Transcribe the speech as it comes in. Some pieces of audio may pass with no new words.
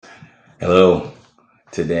Hello.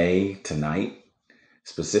 Tonight,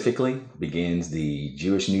 specifically, begins the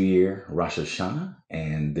Jewish New Year, Rosh Hashanah.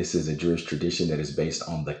 And this is a Jewish tradition that is based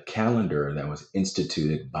on the calendar that was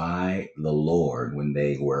instituted by the Lord when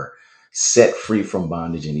they were set free from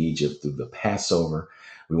bondage in Egypt through the Passover.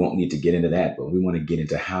 We won't need to get into that, but we want to get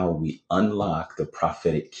into how we unlock the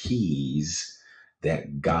prophetic keys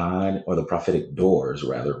that God, or the prophetic doors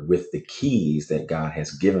rather, with the keys that God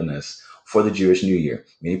has given us for the Jewish New Year.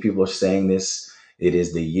 Many people are saying this. It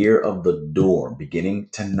is the year of the door. Beginning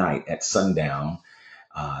tonight at sundown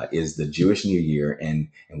is the Jewish New Year, and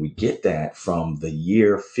we get that from the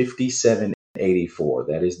year 5784.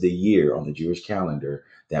 That is the year on the Jewish calendar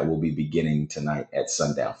that will be beginning tonight at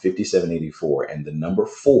sundown. 5784, and the number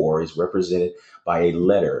four is represented by a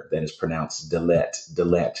letter that is pronounced Delet,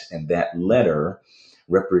 Delet, and that letter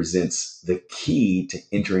represents the key to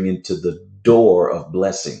entering into the door of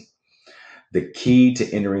blessing, the key to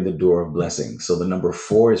entering the door of blessing. So the number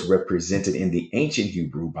four is represented in the ancient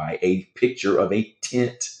Hebrew by a picture of a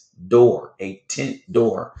tent door, a tent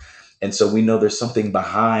door. And so we know there's something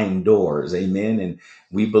behind doors. Amen. And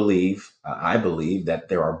we believe, I believe that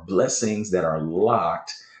there are blessings that are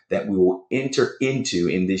locked that we will enter into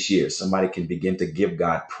in this year. Somebody can begin to give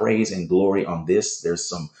God praise and glory on this. There's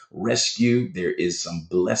some rescue. There is some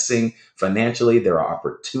blessing financially. There are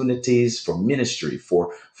opportunities for ministry,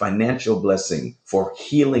 for financial blessing, for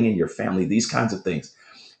healing in your family, these kinds of things.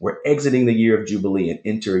 We're exiting the year of Jubilee and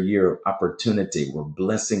enter a year of opportunity where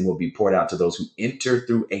blessing will be poured out to those who enter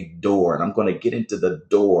through a door. And I'm going to get into the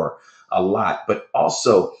door a lot, but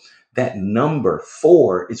also that number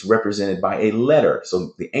four is represented by a letter.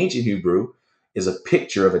 So the ancient Hebrew is a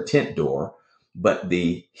picture of a tent door, but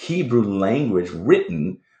the Hebrew language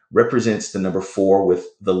written represents the number four with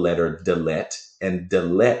the letter Delet. And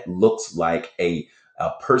Delet looks like a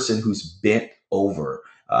person who's bent over.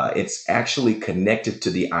 It's actually connected to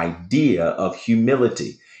the idea of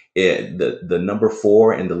humility. The number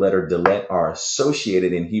four and the letter Delet are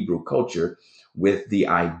associated in Hebrew culture with the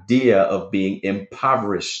idea of being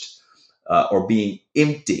impoverished or being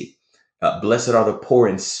empty. Blessed are the poor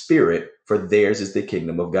in spirit, for theirs is the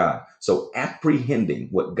kingdom of God. So apprehending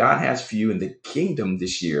what God has for you in the kingdom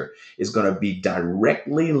this year is going to be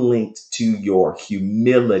directly linked to your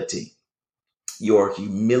humility. Your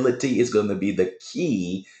humility is going to be the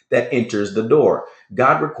key that enters the door.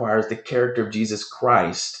 God requires the character of Jesus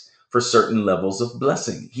Christ for certain levels of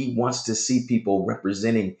blessing. He wants to see people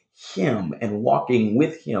representing him and walking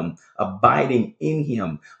with him, abiding in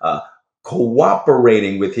him,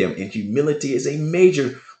 cooperating with him. And humility is a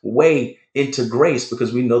major way into grace,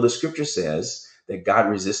 because we know the scripture says that God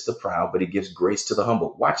resists the proud, but he gives grace to the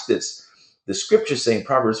humble. Watch this. The scripture saying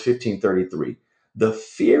Proverbs 15:33. The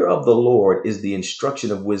fear of the Lord is the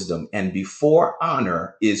instruction of wisdom, and before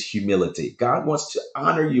honor is humility. God wants to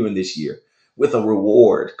honor you in this year with a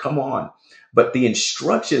reward. Come on. But the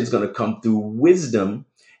instruction is going to come through wisdom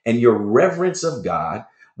and your reverence of God,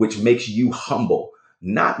 which makes you humble.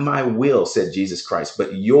 Not my will, said Jesus Christ,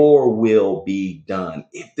 but your will be done.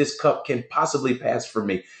 If this cup can possibly pass from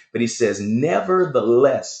me. But he says,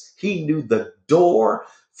 nevertheless, he knew the door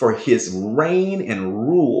for his reign and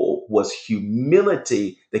rule was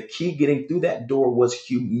humility. The key getting through that door was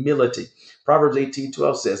humility. Proverbs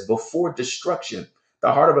 18:12 says, before destruction,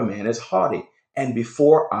 the heart of a man is haughty, and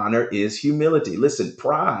before honor is humility. Listen,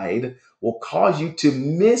 pride will cause you to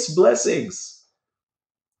miss blessings.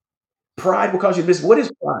 Pride will cause you to miss. What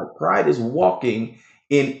is pride? Pride is walking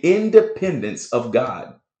in independence of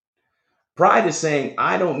God. Pride is saying,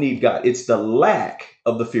 I don't need God. It's the lack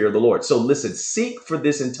of the fear of the Lord. So listen, seek for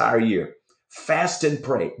this entire year. Fast and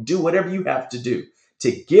pray. Do whatever you have to do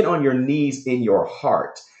to get on your knees in your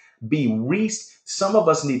heart. Some of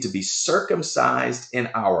us need to be circumcised in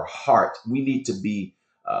our heart. We need to be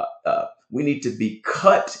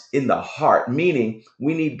cut in the heart, meaning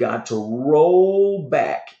we need God to roll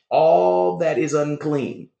back all that is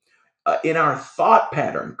unclean in our thought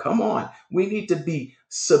pattern. Come on. We need to be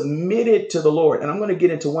submitted to the Lord. And I'm going to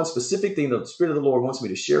get into one specific thing that the Spirit of the Lord wants me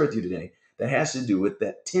to share with you today that has to do with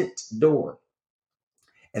that tent door.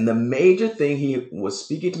 And the major thing he was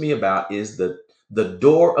speaking to me about is the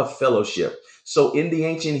door of fellowship. So in the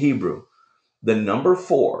ancient Hebrew, the number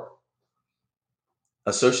four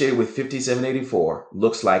associated with 5784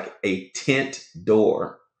 looks like a tent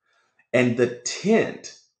door. And the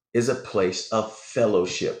tent is a place of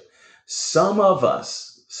fellowship. Some of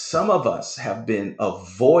us have been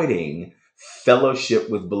avoiding fellowship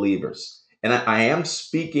with believers. And I am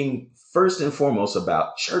speaking first and foremost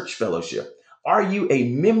about church fellowship. Are you a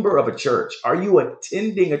member of a church? Are you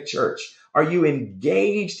attending a church? Are you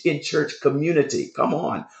engaged in church community? Come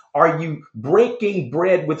on. Are you breaking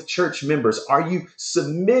bread with church members? Are you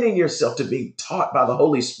submitting yourself to being taught by the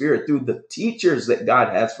Holy Spirit through the teachers that God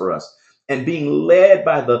has for us and being led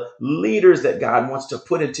by the leaders that God wants to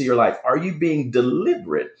put into your life? Are you being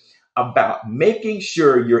deliberate about making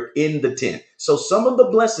sure you're in the tent? So some of the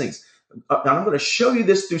blessings, and I'm going to show you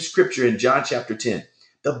this through scripture in John chapter 10.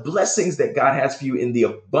 The blessings that God has for you in the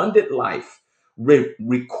abundant life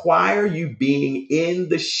require you being in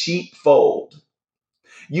the sheepfold.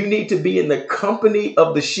 You need to be in the company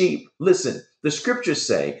of the sheep. Listen, the scriptures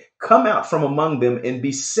say, come out from among them and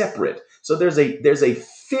be separate. So there's a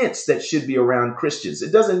fence that should be around Christians.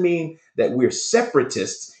 It doesn't mean that we're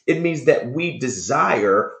separatists. It means that we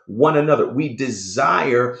desire one another. We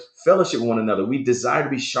desire fellowship with one another. We desire to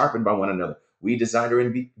be sharpened by one another. We desire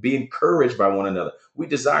to be encouraged by one another. We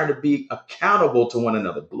desire to be accountable to one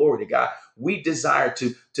another. Glory to God. We desire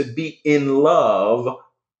to be in love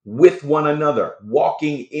with one another,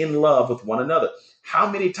 walking in love with one another. How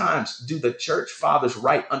many times do the church fathers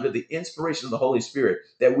write under the inspiration of the Holy Spirit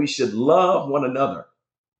that we should love one another,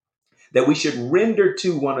 that we should render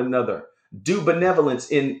to one another, do benevolence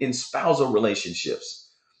in spousal relationships?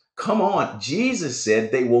 Come on. Jesus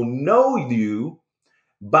said they will know you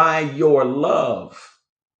by your love.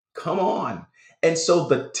 Come on. And so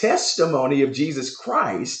the testimony of Jesus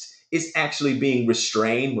Christ is actually being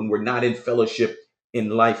restrained when we're not in fellowship in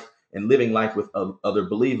life and living life with other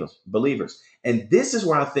believers. And this is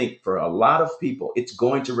where I think for a lot of people, it's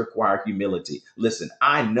going to require humility. Listen,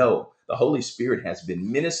 I know the Holy Spirit has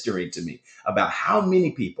been ministering to me about how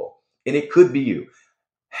many people, and it could be you,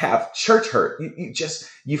 have church hurt.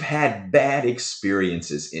 You've had bad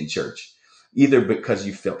experiences in church, either because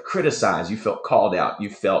you felt criticized, you felt called out, you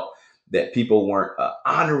felt that people weren't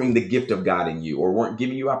honoring the gift of God in you, or weren't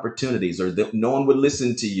giving you opportunities, or that no one would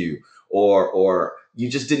listen to you, or you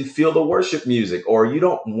just didn't feel the worship music, or you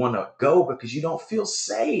don't want to go because you don't feel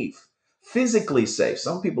safe, physically safe.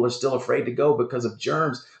 Some people are still afraid to go because of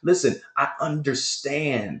germs. Listen, I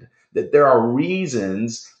understand that there are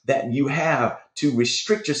reasons that you have to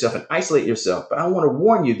restrict yourself and isolate yourself. But I want to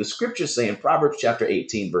warn you, the scriptures say in Proverbs chapter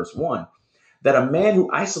 18, verse 1, that a man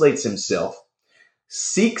who isolates himself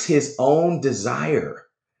seeks his own desire,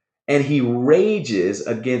 and he rages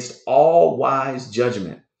against all wise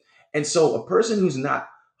judgment. And so a person who's not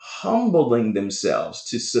humbling themselves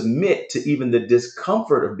to submit to even the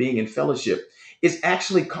discomfort of being in fellowship is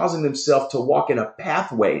actually causing themselves to walk in a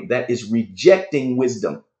pathway that is rejecting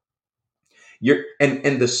wisdom.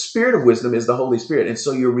 And the spirit of wisdom is the Holy Spirit. And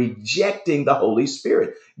so you're rejecting the Holy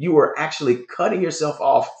Spirit. You are actually cutting yourself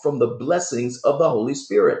off from the blessings of the Holy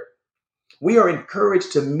Spirit. We are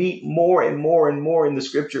encouraged to meet more and more and more in the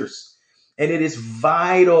scriptures. And it is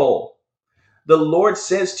vital. The Lord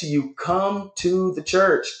says to you, come to the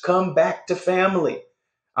church, come back to family.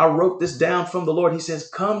 I wrote this down from the Lord. He says,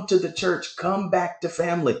 come to the church, come back to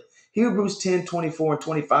family. Hebrews 10, 24 and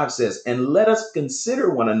 25 says, and let us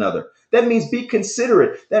consider one another. That means be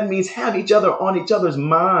considerate. That means have each other on each other's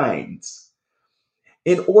minds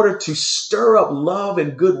in order to stir up love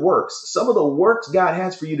and good works. Some of the works God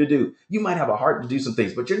has for you to do, you might have a heart to do some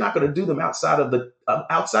things, but you're not going to do them outside of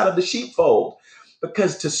the sheepfold.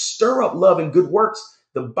 Because to stir up love and good works,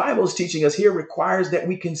 the Bible is teaching us here, requires that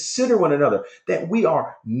we consider one another, that we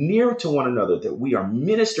are near to one another, that we are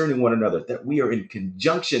ministering to one another, that we are in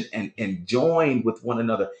conjunction and joined with one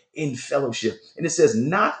another in fellowship. And it says,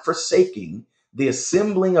 not forsaking the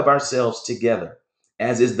assembling of ourselves together,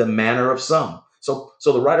 as is the manner of some. So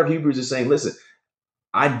the writer of Hebrews is saying, listen,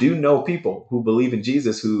 I do know people who believe in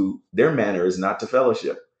Jesus who their manner is not to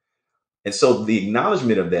fellowship. And so the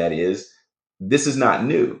acknowledgement of that is, this is not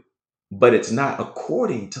new, but it's not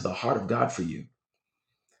according to the heart of God for you.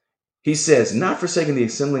 He says, not forsaking the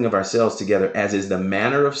assembling of ourselves together, as is the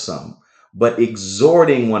manner of some, but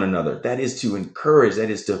exhorting one another. That is to encourage,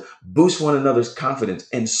 that is to boost one another's confidence.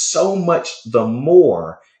 And so much the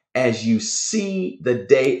more as you see the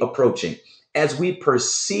day approaching, as we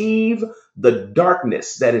perceive the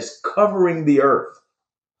darkness that is covering the earth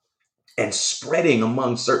and spreading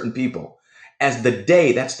among certain people. As the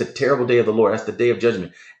day, that's the terrible day of the Lord, that's the day of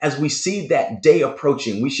judgment. As we see that day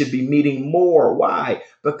approaching, we should be meeting more. Why?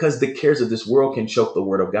 Because the cares of this world can choke the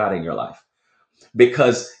word of God in your life.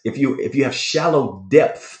 Because if you have shallow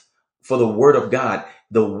depth for the word of God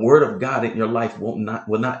in your life will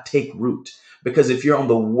not take root. Because if you're on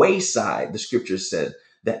the wayside, the scripture said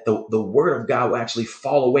that the word of God will actually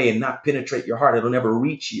fall away and not penetrate your heart. It'll never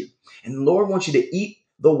reach you. And the Lord wants you to eat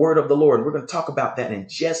the word of the Lord. We're going to talk about that in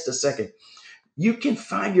just a second. You can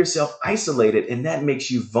find yourself isolated, and that makes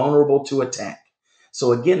you vulnerable to attack.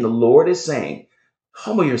 So again, the Lord is saying,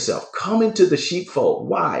 humble yourself, come into the sheepfold.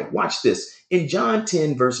 Why? Watch this. In John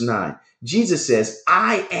 10, verse 9, Jesus says,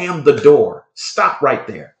 I am the door. Stop right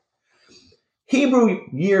there. Hebrew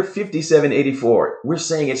year 5784, we're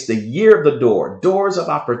saying it's the year of the door, doors of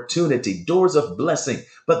opportunity, doors of blessing.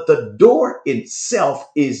 But the door itself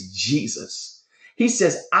is Jesus. He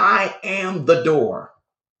says, I am the door.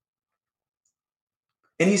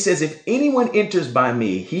 And he says, if anyone enters by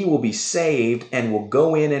me, he will be saved and will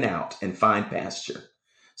go in and out and find pasture.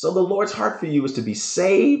 So the Lord's heart for you is to be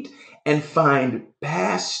saved and find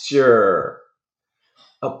pasture,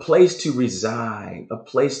 a place to reside, a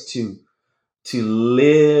place to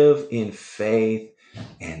live in faith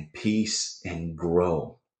and peace and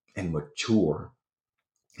grow and mature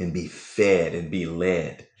and be fed and be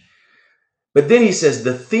led. But then he says,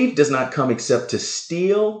 the thief does not come except to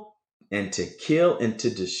steal and to kill and to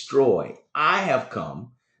destroy. I have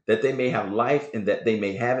come that they may have life and that they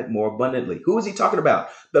may have it more abundantly. Who is he talking about?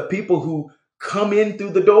 The people who come in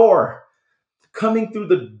through the door. Coming through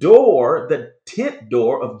the door, the tent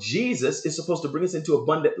door of Jesus is supposed to bring us into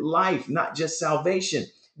abundant life, not just salvation.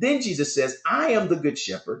 Then Jesus says, I am the good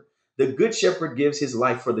shepherd. The good shepherd gives his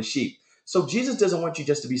life for the sheep. So Jesus doesn't want you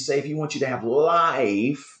just to be saved. He wants you to have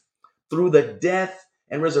life through the death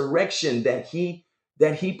and resurrection that he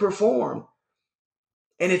performed.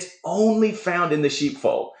 And it's only found in the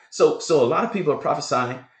sheepfold. So a lot of people are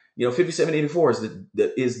prophesying, 5784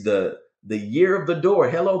 is the year of the door.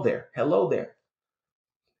 Hello there. Hello there.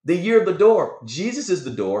 The year of the door. Jesus is the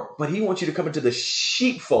door, but he wants you to come into the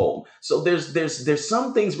sheepfold. So there's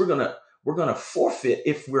some things we're gonna forfeit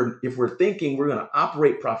if we're thinking we're gonna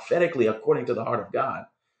operate prophetically according to the heart of God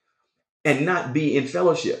and not be in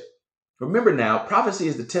fellowship. Remember now, prophecy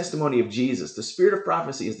is the testimony of Jesus. The spirit of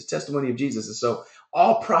prophecy is the testimony of Jesus. And so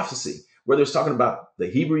all prophecy, whether it's talking about the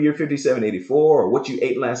Hebrew year 5784 or what you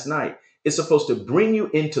ate last night, is supposed to bring you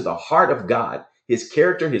into the heart of God. His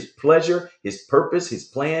character, his pleasure, his purpose, his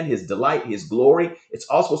plan, his delight, his glory. It's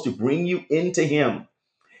all supposed to bring you into him.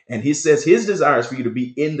 And he says his desire is for you to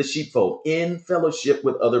be in the sheepfold, in fellowship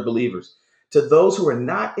with other believers. To those who are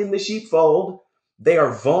not in the sheepfold, they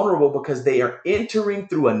are vulnerable because they are entering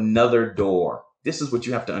through another door. This is what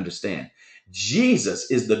you have to understand.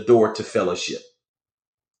 Jesus is the door to fellowship.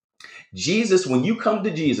 Jesus, when you come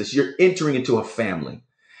to Jesus, you're entering into a family.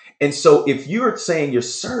 And so if you're saying you're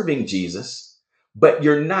serving Jesus, but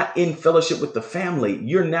you're not in fellowship with the family,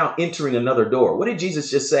 you're now entering another door. What did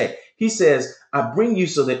Jesus just say? He says, I bring you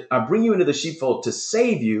into the sheepfold to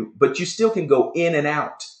save you, but you still can go in and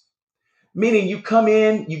out. Meaning you come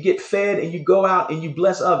in, you get fed, and you go out and you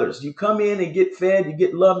bless others. You come in and get fed, you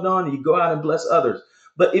get loved on, and you go out and bless others.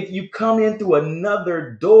 But if you come in through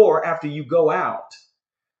another door after you go out,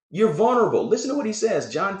 you're vulnerable. Listen to what he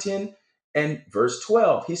says, John 10 and verse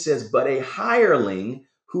 12. He says, but a hireling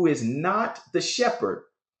who is not the shepherd,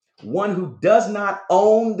 one who does not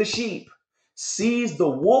own the sheep, sees the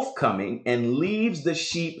wolf coming and leaves the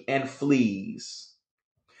sheep and flees.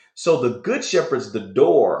 So the good shepherd's the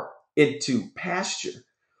door into pasture.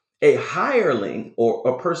 A hireling, or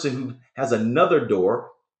a person who has another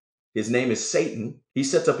door, his name is Satan. He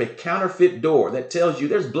sets up a counterfeit door that tells you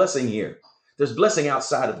there's blessing here. There's blessing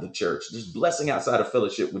outside of the church. There's blessing outside of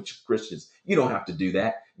fellowship with Christians. You don't have to do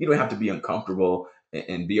that. You don't have to be uncomfortable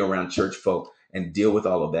and be around church folk and deal with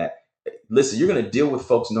all of that. Listen, you're going to deal with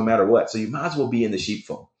folks no matter what. So you might as well be in the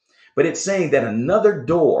sheepfold. But it's saying that another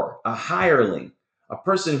door, a hireling, a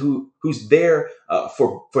person who's there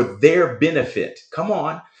for their benefit. Come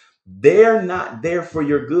on. They're not there for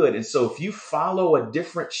your good. And so if you follow a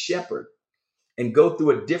different shepherd and go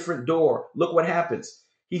through a different door, look what happens.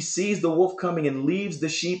 He sees the wolf coming and leaves the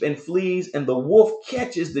sheep and flees, and the wolf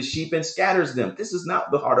catches the sheep and scatters them. This is not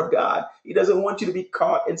the heart of God. He doesn't want you to be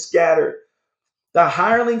caught and scattered. The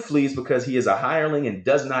hireling flees because he is a hireling and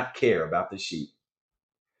does not care about the sheep.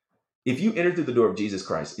 If you enter through the door of Jesus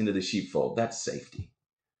Christ into the sheepfold, that's safety.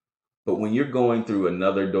 But when you're going through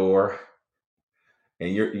another door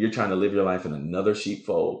and you're trying to live your life in another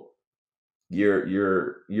sheepfold,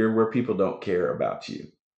 you're where people don't care about you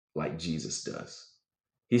like Jesus does.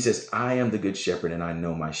 He says, I am the good shepherd and I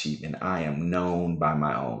know my sheep and I am known by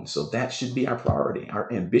my own. So that should be our priority.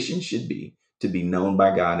 Our ambition should be to be known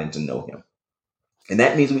by God and to know him. And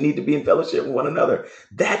that means we need to be in fellowship with one another.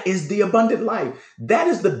 That is the abundant life. That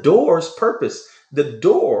is the door's purpose. The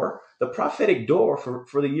door, the prophetic door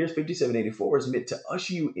for the years 5784 is meant to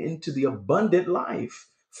usher you into the abundant life,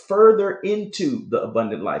 further into the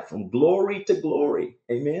abundant life, from glory to glory.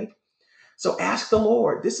 Amen. So ask the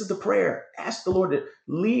Lord. This is the prayer. Ask the Lord to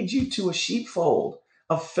lead you to a sheepfold,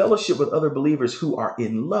 a fellowship with other believers who are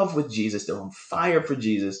in love with Jesus. They're on fire for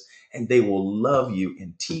Jesus, and they will love you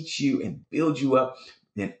and teach you and build you up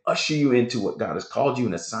and usher you into what God has called you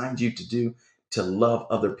and assigned you to do, to love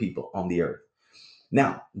other people on the earth.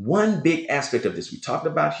 Now, one big aspect of this, we talked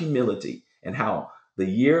about humility and how the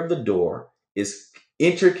year of the door is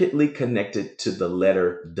intricately connected to the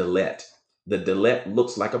letter Dalet. The Dalet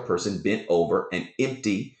looks like a person bent over and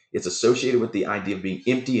empty. It's associated with the idea of being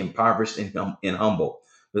empty, impoverished, and humble.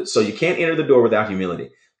 So you can't enter the door without humility.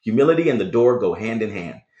 Humility and the door go hand in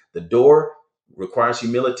hand. The door requires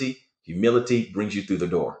humility. Humility brings you through the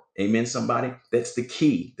door. Amen, somebody? That's the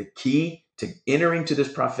key. The key to entering to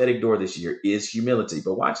this prophetic door this year is humility.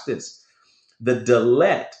 But watch this. The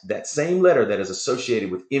Dalet, that same letter that is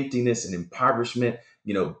associated with emptiness and impoverishment,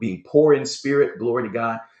 being poor in spirit, glory to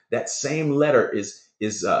God, that same letter is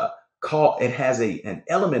called, it has an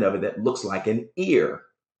element of it that looks like an ear.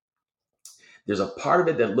 There's a part of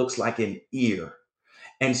it that looks like an ear.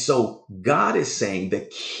 And so God is saying the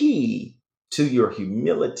key to your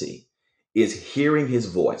humility is hearing his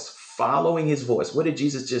voice, following his voice. What did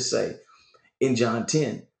Jesus just say in John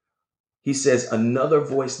 10? He says, another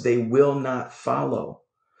voice they will not follow.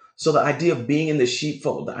 So the idea of being in the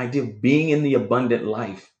sheepfold, the idea of being in the abundant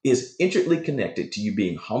life is intricately connected to you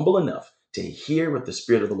being humble enough to hear what the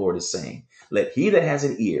Spirit of the Lord is saying. Let he that has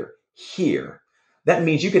an ear hear. That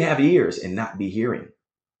means you can have ears and not be hearing.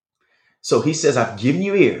 So he says, I've given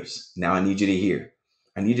you ears. Now I need you to hear.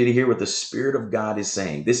 I need you to hear what the Spirit of God is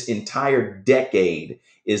saying. This entire decade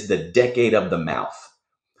is the decade of the mouth.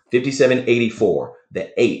 5784,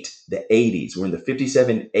 the 8, the 80s. We're in the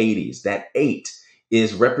 5780s. That 8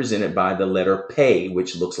 is represented by the letter Pei,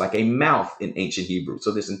 which looks like a mouth in ancient Hebrew.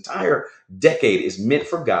 So this entire decade is meant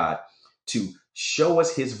for God to show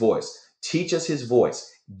us his voice, teach us his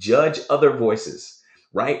voice, judge other voices,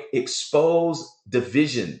 right? Expose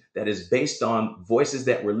division that is based on voices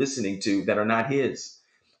that we're listening to that are not his.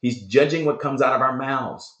 He's judging what comes out of our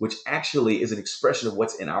mouths, which actually is an expression of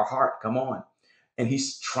what's in our heart. Come on. And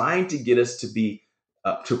he's trying to get us to be,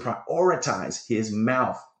 to prioritize his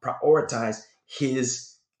mouth, prioritize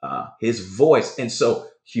his voice. And so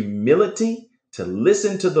humility, to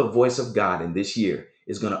listen to the voice of God in this year,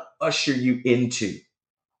 is going to usher you into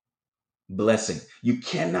blessing. You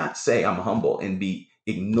cannot say I'm humble and be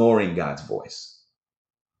ignoring God's voice.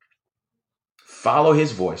 Follow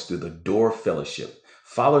his voice through the door of fellowship.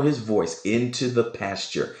 Follow his voice into the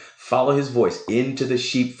pasture. Follow his voice into the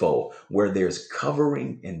sheepfold where there's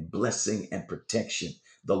covering and blessing and protection.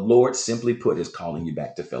 The Lord, simply put, is calling you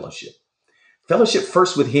back to fellowship. Fellowship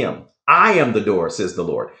first with him. I am the door, says the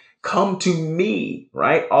Lord. Come to me,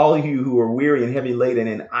 right? All of you who are weary and heavy laden,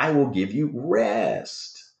 and I will give you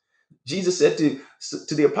rest. Jesus said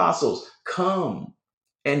to the apostles, come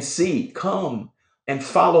and see, come and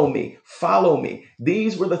follow me, follow me.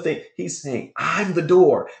 These were the things he's saying. I'm the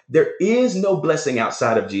door. There is no blessing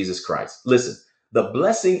outside of Jesus Christ. Listen, the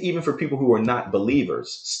blessing, even for people who are not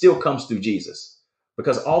believers, still comes through Jesus,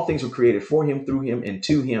 because all things were created for him, through him, and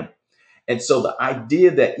to him. And so the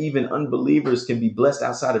idea that even unbelievers can be blessed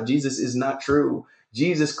outside of Jesus is not true.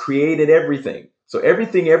 Jesus created everything. So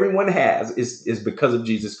everything everyone has is because of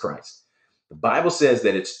Jesus Christ. The Bible says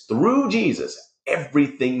that it's through Jesus,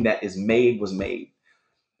 everything that is made was made.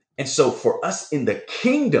 And so for us in the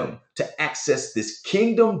kingdom to access this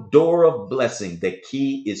kingdom door of blessing, the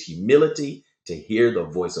key is humility, to hear the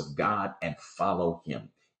voice of God and follow him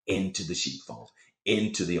into the sheepfold,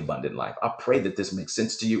 into the abundant life. I pray that this makes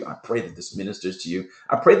sense to you. I pray that this ministers to you.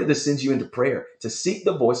 I pray that this sends you into prayer to seek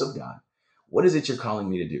the voice of God. What is it you're calling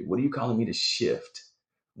me to do? What are you calling me to shift?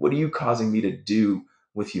 What are you causing me to do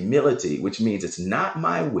with humility, which means it's not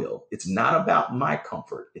my will. It's not about my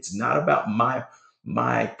comfort. It's not about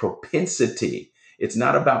my propensity. It's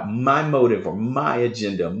not about my motive or my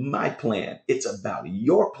agenda, my plan. It's about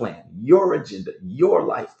your plan, your agenda, your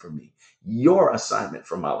life for me, your assignment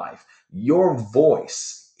for my life, your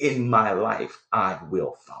voice in my life. I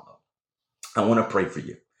will follow. I want to pray for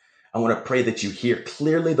you. I want to pray that you hear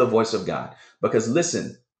clearly the voice of God, because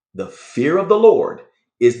listen, the fear of the Lord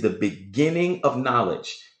is the beginning of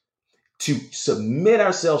knowledge. To submit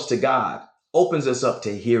ourselves to God opens us up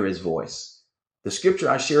to hear his voice. The scripture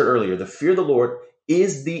I shared earlier, the fear of the Lord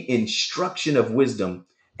is the instruction of wisdom,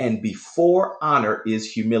 and before honor is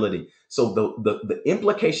humility. So the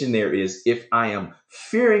implication there is, if I am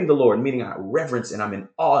fearing the Lord, meaning I reverence and I'm in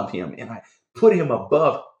awe of him and I put him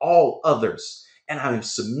above all others, and I am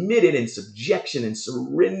submitted in subjection and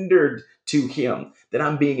surrendered to him, that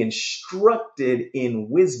I'm being instructed in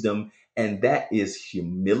wisdom, and that is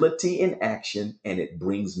humility in action, and it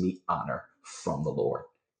brings me honor from the Lord.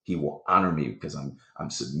 He will honor me because I'm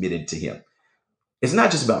submitted to him. It's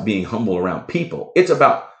not just about being humble around people. It's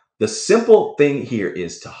about the simple thing here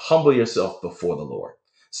is to humble yourself before the Lord.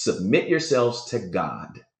 Submit yourselves to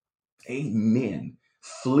God. Amen.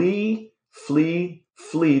 Flee, flee,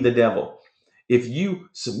 flee the devil. If you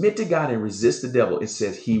submit to God and resist the devil, it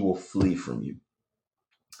says he will flee from you.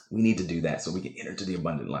 We need to do that so we can enter to the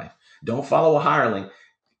abundant life. Don't follow a hireling.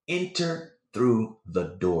 Enter through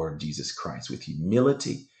the door of Jesus Christ with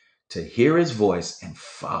humility to hear his voice and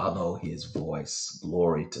follow his voice.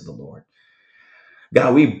 Glory to the Lord.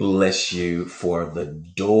 God, we bless you for the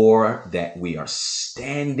door that we are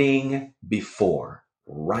standing before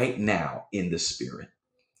right now in the Spirit.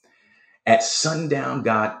 At sundown,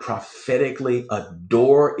 God, prophetically, a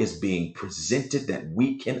door is being presented that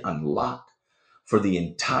we can unlock for the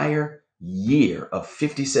entire year of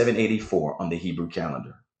 5784 on the Hebrew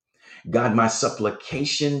calendar. God, my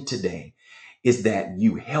supplication today is that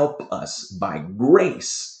you help us by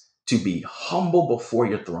grace to be humble before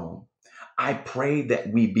your throne. I pray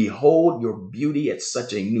that we behold your beauty at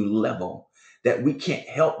such a new level that we can't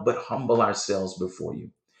help but humble ourselves before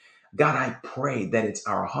you. God, I pray that it's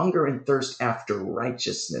our hunger and thirst after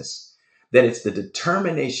righteousness, that it's the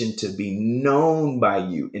determination to be known by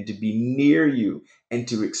you and to be near you and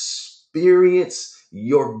to experience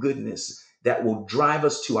your goodness that will drive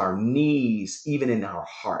us to our knees, even in our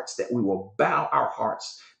hearts, that we will bow our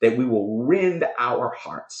hearts, that we will rend our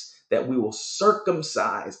hearts, that we will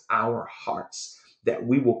circumcise our hearts, that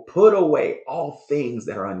we will put away all things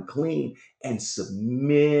that are unclean and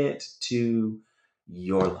submit to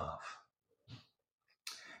your love.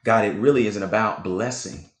 God, it really isn't about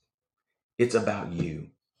blessing. It's about you.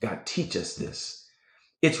 God, teach us this.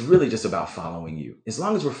 It's really just about following you. As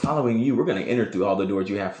long as we're following you, we're going to enter through all the doors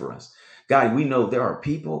you have for us. God, we know there are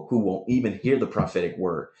people who won't even hear the prophetic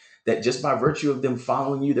word, that just by virtue of them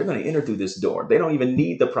following you, they're going to enter through this door. They don't even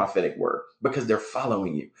need the prophetic word because they're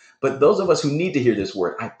following you. But those of us who need to hear this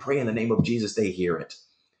word, I pray in the name of Jesus, they hear it.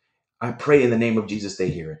 I pray in the name of Jesus, they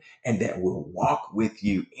hear it, and that we'll walk with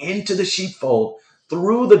you into the sheepfold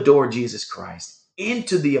through the door, Jesus Christ,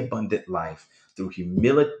 into the abundant life through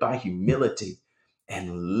humility, by humility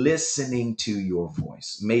and listening to your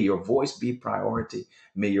voice. May your voice be priority.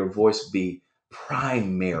 May your voice be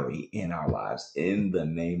primary in our lives in the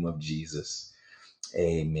name of Jesus.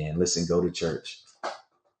 Amen. Listen, go to church.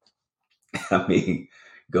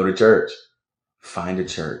 Go to church. Find a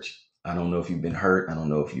church. I don't know if you've been hurt. I don't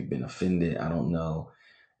know if you've been offended. I don't know.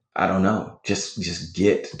 Just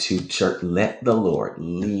get to church. Let the Lord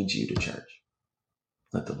lead you to church.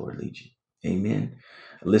 Let the Lord lead you. Amen.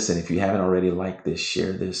 Listen, if you haven't already liked this,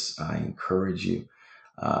 share this. I encourage you.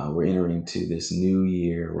 We're entering to this new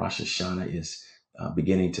year. Rosh Hashanah is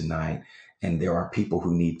beginning tonight. And there are people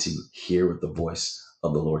who need to hear what the voice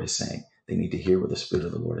of the Lord is saying. They need to hear what the Spirit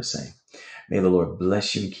of the Lord is saying. May the Lord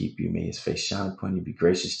bless you and keep you. May his face shine upon you, be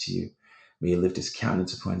gracious to you. May he lift his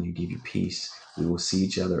countenance upon you, give you peace. We will see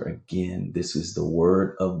each other again. This is the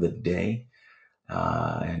word of the day.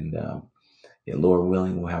 Yeah, Lord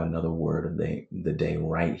willing, we'll have another word of the day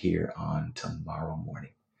right here on tomorrow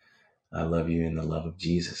morning. I love you in the love of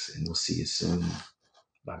Jesus, and we'll see you soon.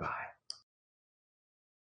 Bye-bye.